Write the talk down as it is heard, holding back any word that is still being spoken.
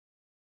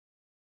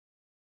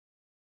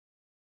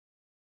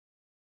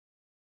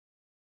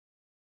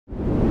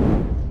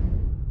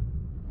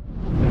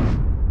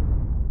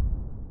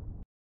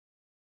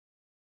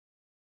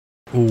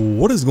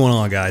What is going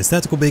on, guys?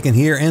 Tactical Bacon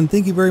here, and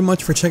thank you very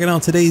much for checking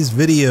out today's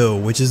video,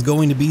 which is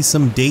going to be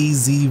some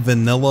DayZ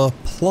Vanilla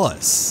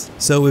Plus.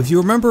 So if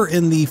you remember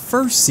in the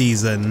first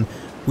season,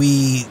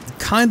 we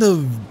kind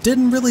of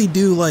didn't really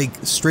do like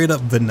straight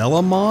up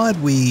vanilla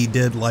mod. We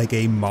did like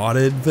a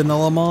modded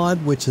vanilla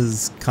mod, which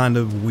is kind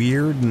of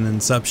weird and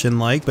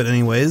Inception-like, but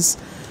anyways.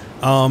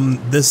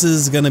 This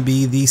is going to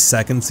be the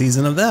second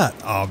season of that,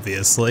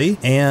 obviously,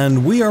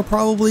 and we are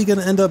probably going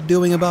to end up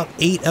doing about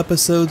 8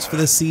 episodes for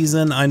this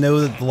season. I know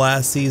that the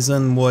last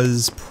season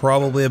was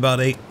probably about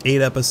eight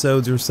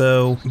episodes or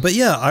so, but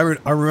yeah, I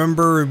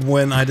remember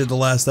when I did the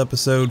last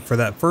episode for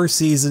that first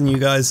season, you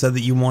guys said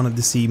that you wanted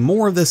to see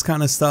more of this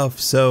kind of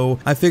stuff, so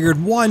I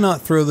figured why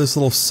not throw this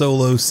little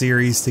solo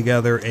series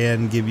together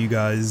and give you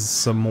guys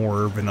some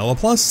more Vanilla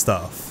Plus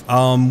stuff.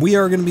 We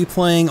are going to be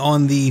playing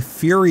on the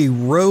Fury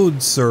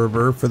Road server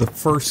for the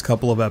first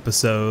couple of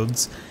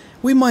episodes.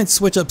 We might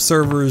switch up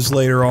servers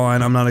later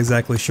on, I'm not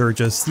exactly sure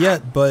just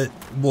yet, but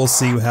we'll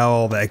see how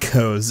all that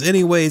goes.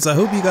 Anyways, I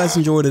hope you guys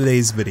enjoy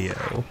today's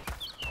video.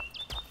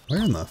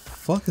 Where in the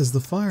fuck is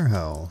the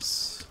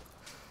firehouse?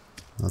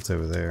 That's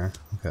over there.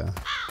 Okay.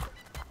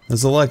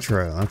 There's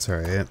Electro, that's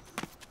alright.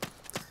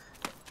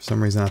 For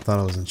some reason I thought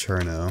I was in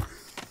Cherno.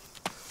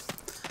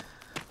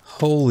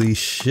 Holy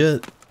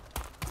shit.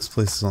 This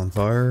place is on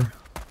fire.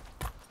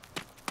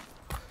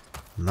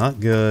 Not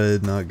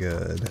good, not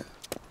good.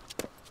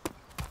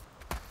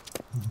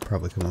 I'll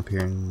probably come up here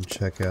and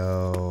check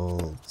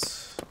out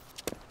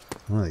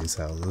one of these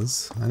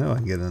houses. I know I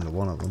can get into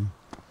one of them.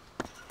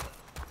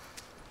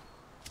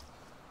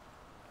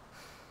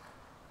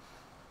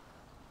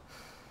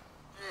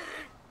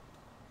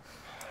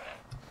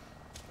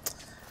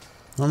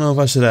 I don't know if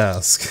I should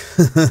ask.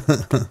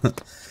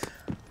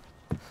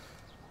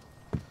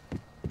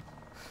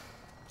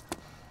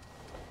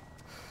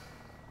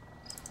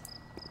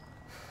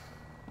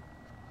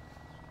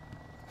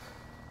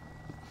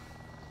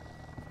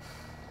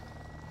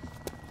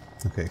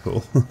 Okay,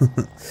 cool.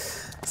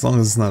 As long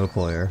as it's not a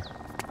player.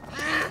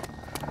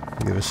 I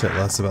give a shit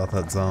less about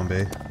that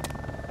zombie.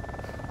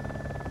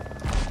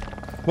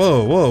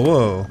 Whoa, whoa,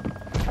 whoa.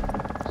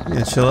 You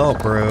gotta chill out,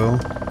 bro.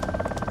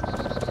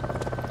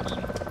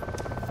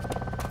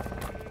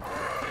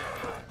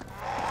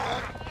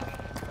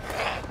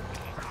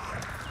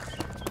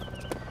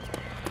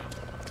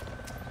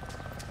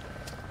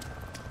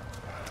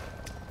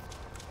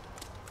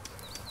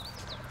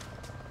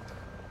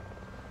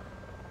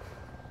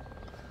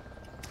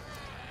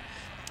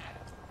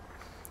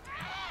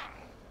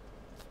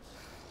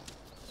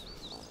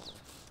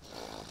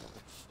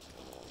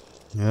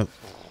 Yep.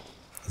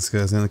 This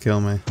guy's gonna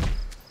kill me.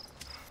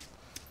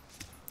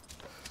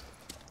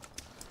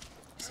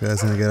 This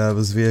guy's gonna get out of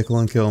his vehicle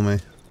and kill me.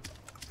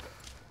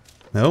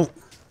 Nope.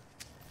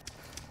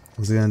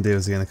 What's he gonna do?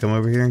 Is he gonna come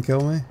over here and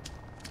kill me?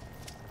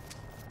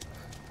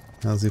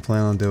 How's he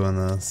plan on doing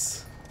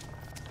this?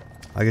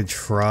 I could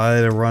try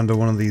to run to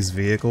one of these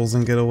vehicles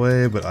and get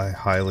away, but I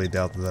highly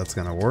doubt that that's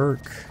gonna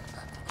work.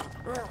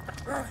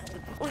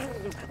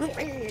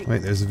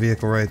 Wait, there's a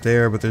vehicle right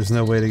there, but there's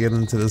no way to get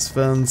into this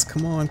fence.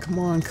 Come on, come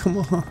on, come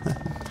on.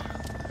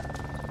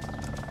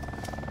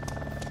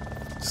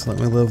 Just let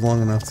me live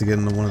long enough to get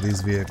into one of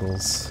these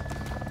vehicles.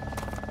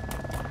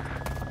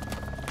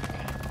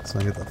 So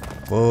I get the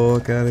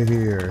fuck out of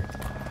here.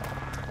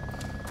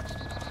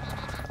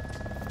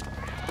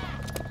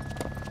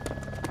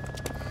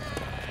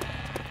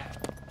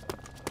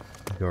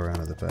 Go around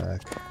to the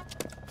back.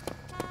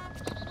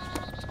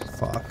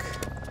 Fuck.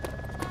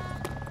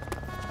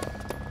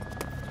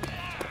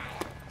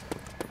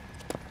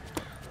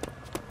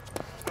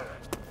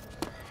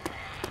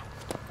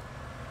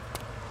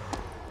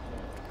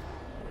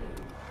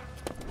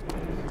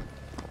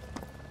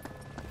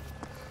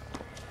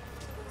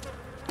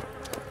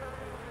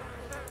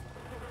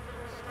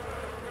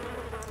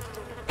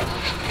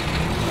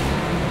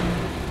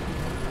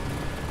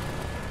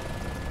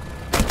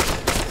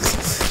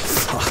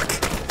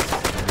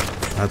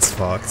 That's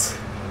fucked.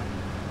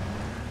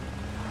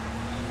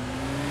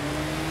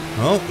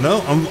 Oh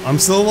no, I'm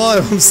still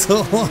alive. I'm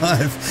still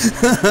alive.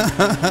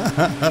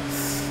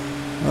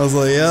 I was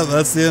like, yeah,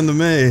 that's the end of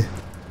me.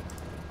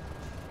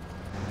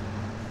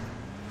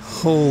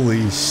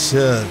 Holy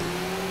shit.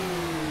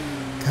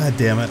 God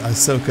damn it, I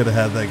so could have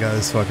had that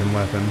guy's fucking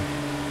weapon.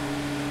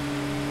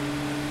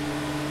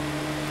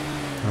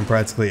 I'm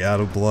practically out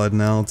of blood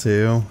now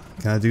too.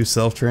 Can I do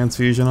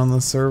self-transfusion on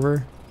this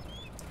server?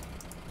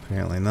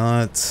 Apparently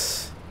not.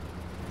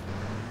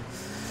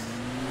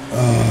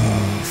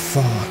 Oh,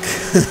 fuck.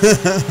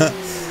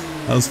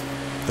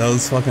 that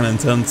was fucking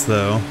intense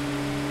though.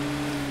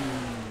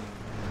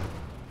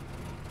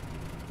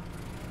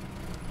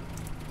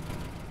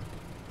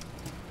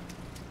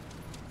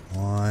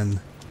 Come on.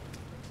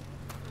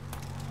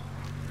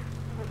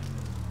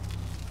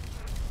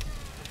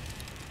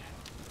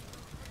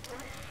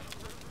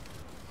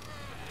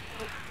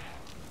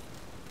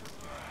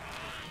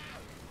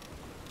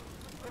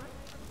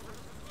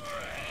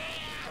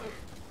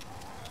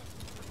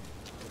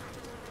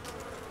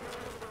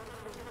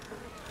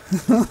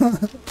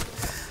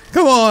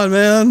 Come on,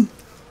 man.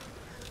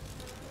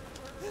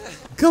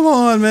 Come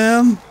on,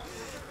 man.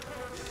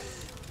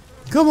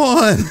 Come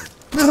on.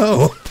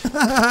 No.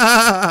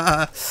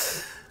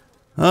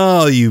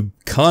 Oh, you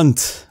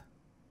cunt.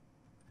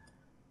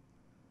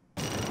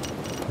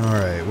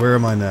 Alright, where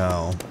am I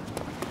now?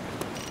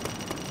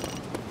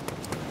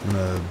 I'm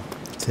gonna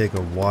take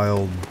a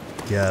wild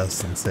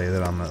guess and say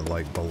that I'm at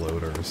like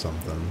Beloder or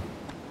something.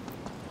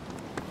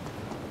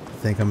 I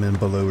think I'm in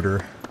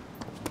Beloder.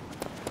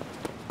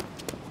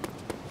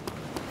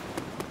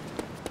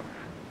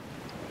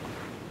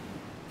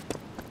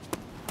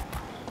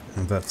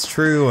 If that's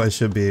true, I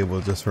should be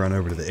able to just run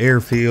over to the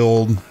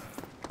airfield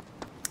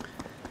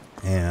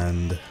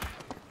and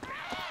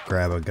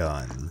grab a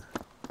gun.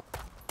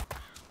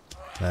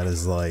 That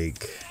is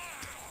like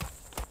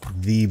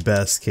the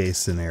best case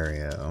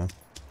scenario.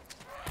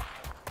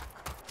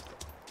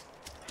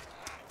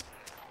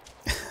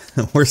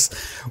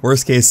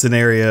 Worst case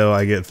scenario,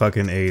 I get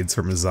fucking AIDS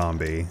from a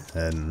zombie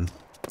and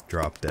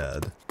drop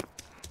dead.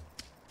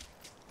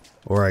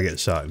 Or I get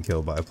shot and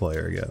killed by a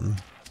player again.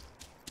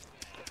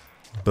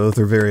 Both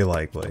are very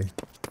likely.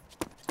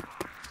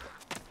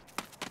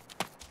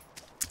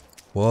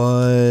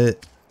 What?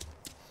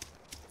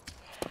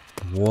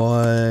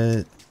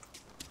 What?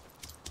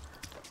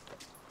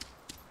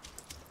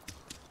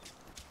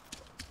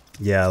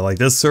 Yeah, like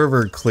this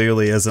server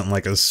clearly isn't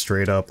like a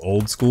straight up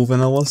old school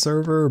vanilla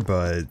server,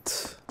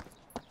 but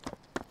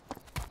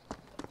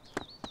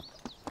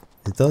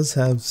it does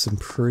have some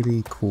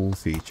pretty cool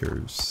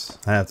features,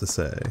 I have to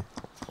say.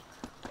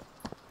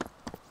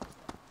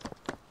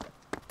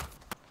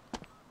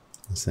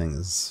 This thing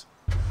is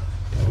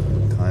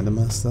kind of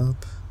messed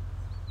up.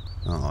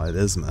 Oh, it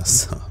is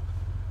messed up.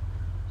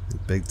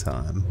 Big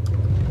time.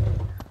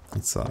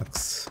 That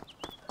sucks.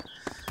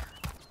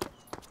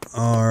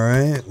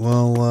 Alright,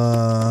 well,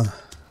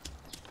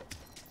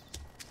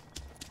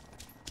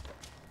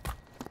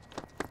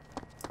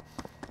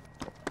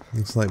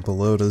 looks like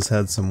Beloda's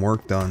had some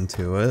work done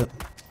to it.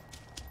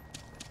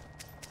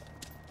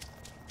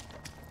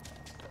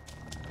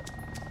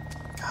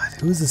 God,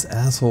 who is this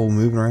asshole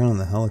moving around in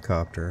the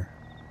helicopter?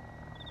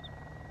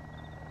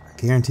 I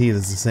guarantee it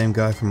is the same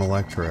guy from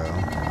Electro.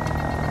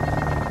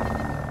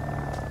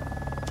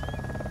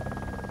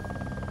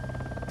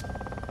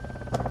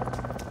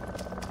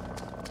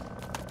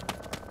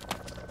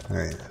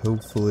 Alright,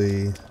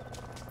 hopefully...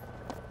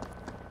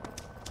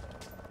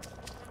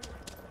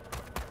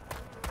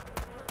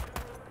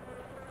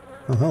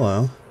 Oh,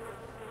 hello.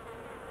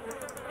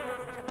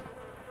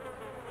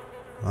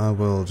 I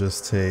will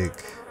just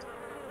take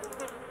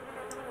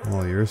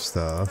all your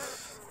stuff.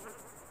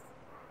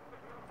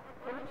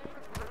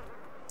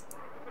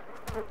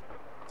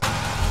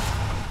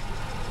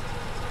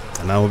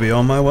 And I will be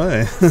on my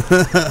way.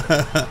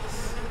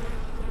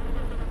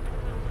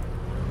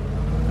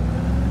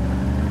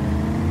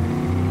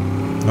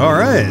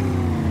 Alright.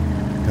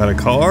 Got a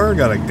car,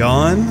 got a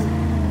gun.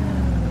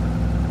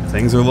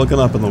 Things are looking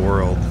up in the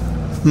world.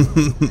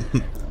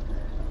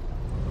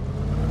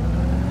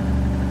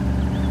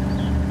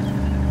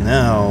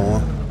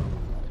 Now,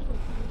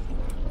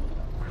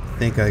 I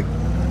think I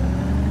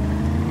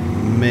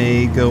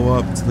may go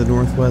up to the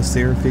northwest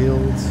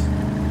airfield.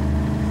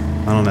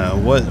 I don't know.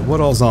 What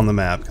all's on the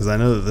map? Because I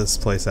know that this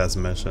place has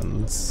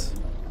missions.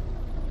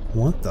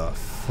 What the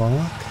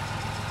fuck?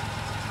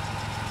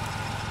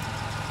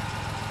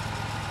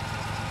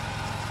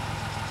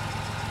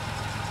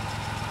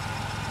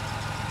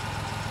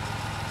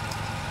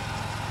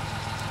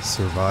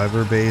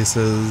 Survivor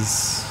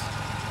bases.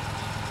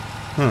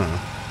 Huh.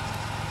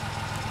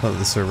 Thought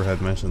the server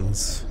had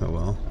missions. Oh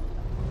well.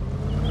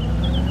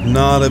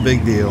 Not a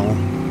big deal.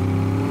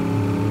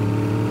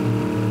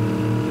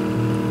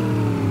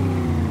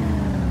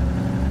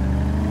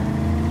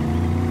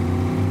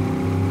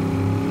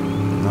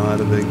 Not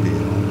a big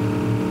deal.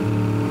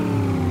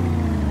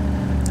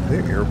 Are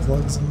there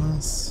earplugs in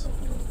this?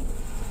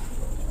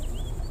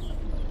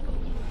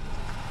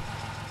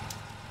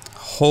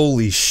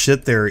 Holy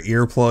shit, there are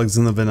earplugs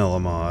in the vanilla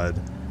mod.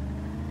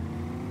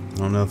 I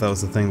don't know if that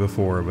was a thing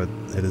before, but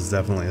it is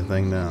definitely a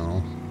thing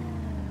now.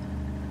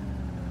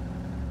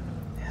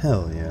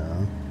 Hell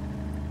yeah.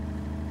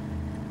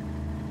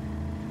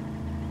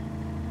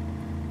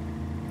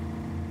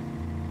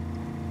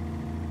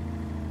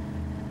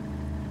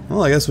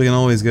 Well, I guess we can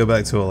always go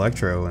back to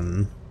Electro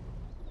and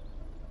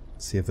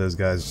see if those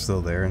guys are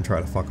still there and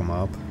try to fuck them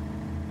up.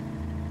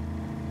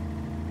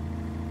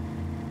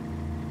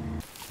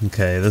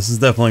 Okay, this is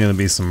definitely going to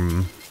be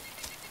some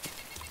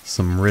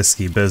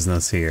risky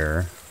business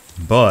here,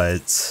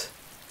 but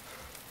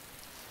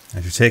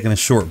after taking a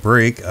short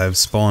break, I've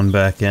spawned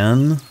back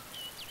in.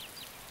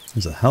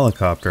 There's a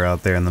helicopter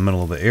out there in the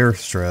middle of the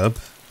airstrip,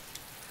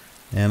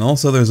 and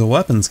also there's a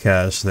weapons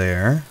cache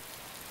there,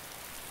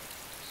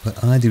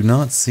 but I do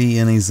not see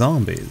any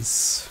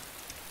zombies.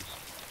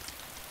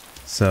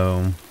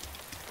 So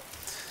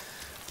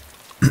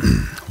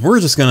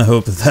we're just going to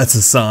hope that that's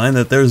a sign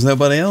that there's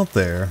nobody out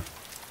there.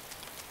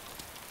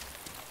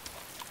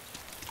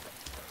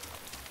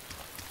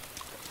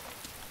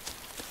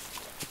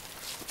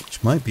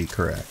 which might be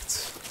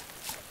correct.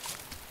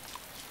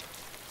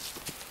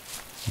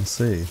 Let's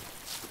see.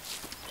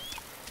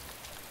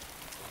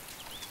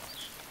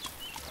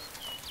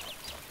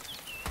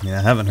 Yeah,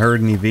 I haven't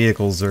heard any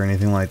vehicles or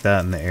anything like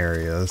that in the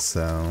area,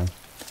 so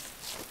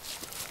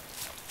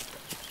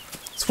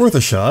it's worth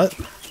a shot,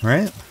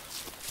 right?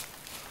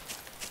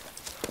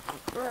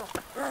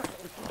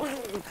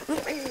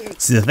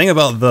 See, the thing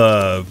about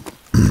the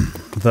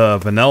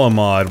vanilla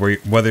mod, where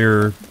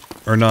whether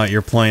or not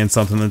you're playing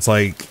something that's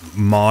like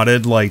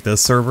modded like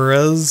this server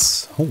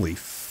is, holy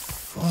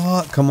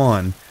fuck, come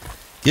on,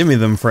 give me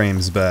them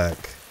frames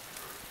back.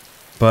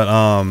 But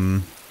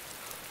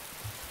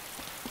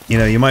you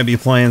know, you might be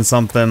playing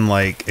something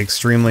like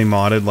extremely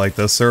modded like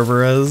this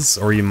server is,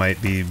 or you might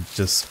be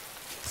just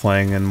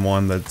playing in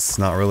one that's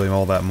not really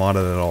all that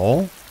modded at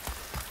all.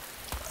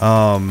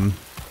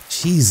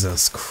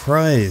 Jesus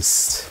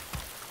Christ.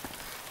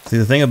 See,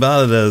 the thing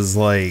about it is,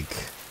 like,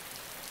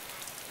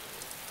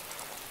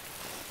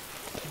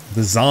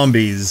 the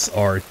zombies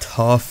are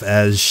tough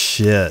as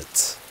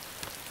shit.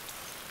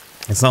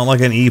 It's not like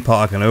an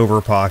Epoch and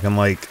Overpoch, and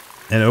like,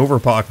 in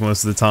Overpoch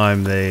most of the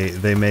time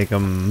they make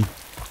them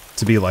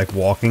to be like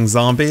walking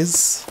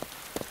zombies.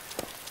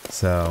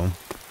 So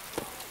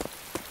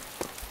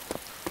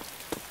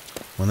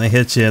when they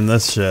hit you in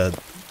this shit,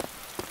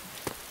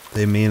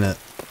 they mean it.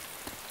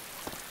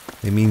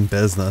 They mean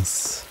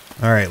business.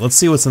 Alright, let's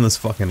see what's in this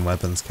fucking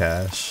weapons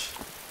cache.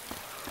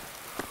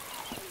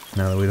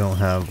 Now that we don't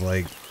have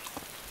like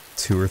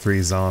 2 or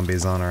 3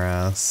 zombies on our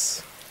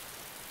ass.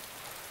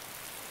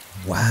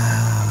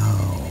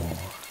 Wow.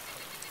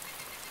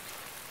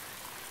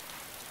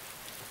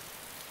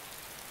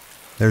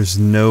 There's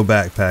no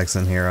backpacks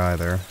in here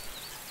either.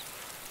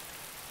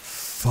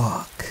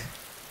 Fuck.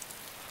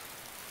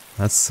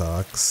 That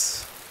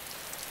sucks.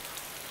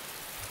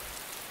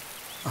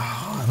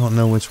 Oh, I don't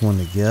know which one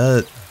to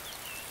get.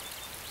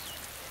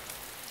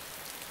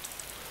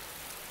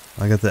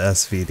 I got the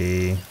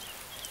SVD.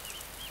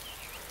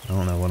 I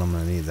don't know what I'm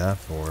gonna need that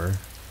for.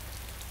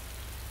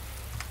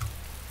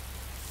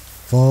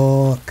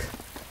 Fuck.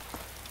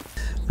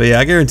 But yeah,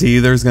 I guarantee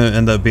you there's gonna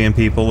end up being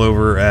people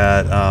over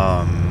at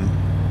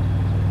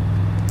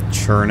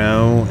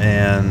Cherno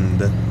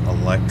and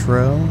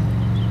Electro.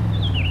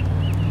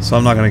 So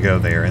I'm not gonna go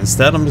there.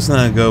 Instead, I'm just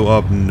gonna go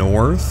up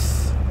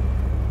north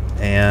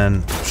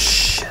and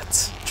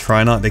shit,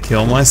 try not to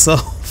kill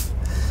myself.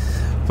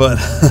 But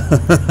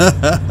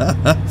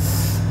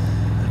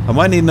I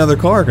might need another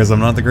car because I'm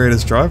not the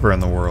greatest driver in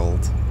the world.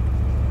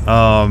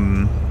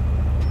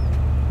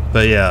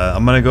 But yeah,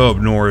 I'm gonna go up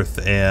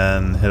north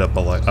and hit up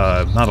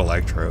not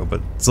Electro,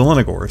 but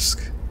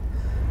Zelenogorsk.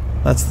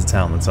 That's the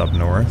town that's up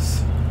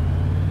north.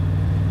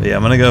 But yeah,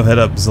 I'm gonna go hit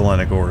up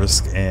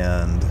Zelenogorsk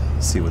and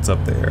see what's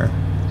up there.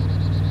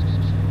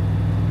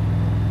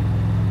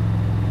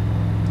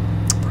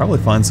 Probably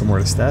find somewhere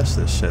to stash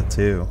this shit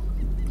too.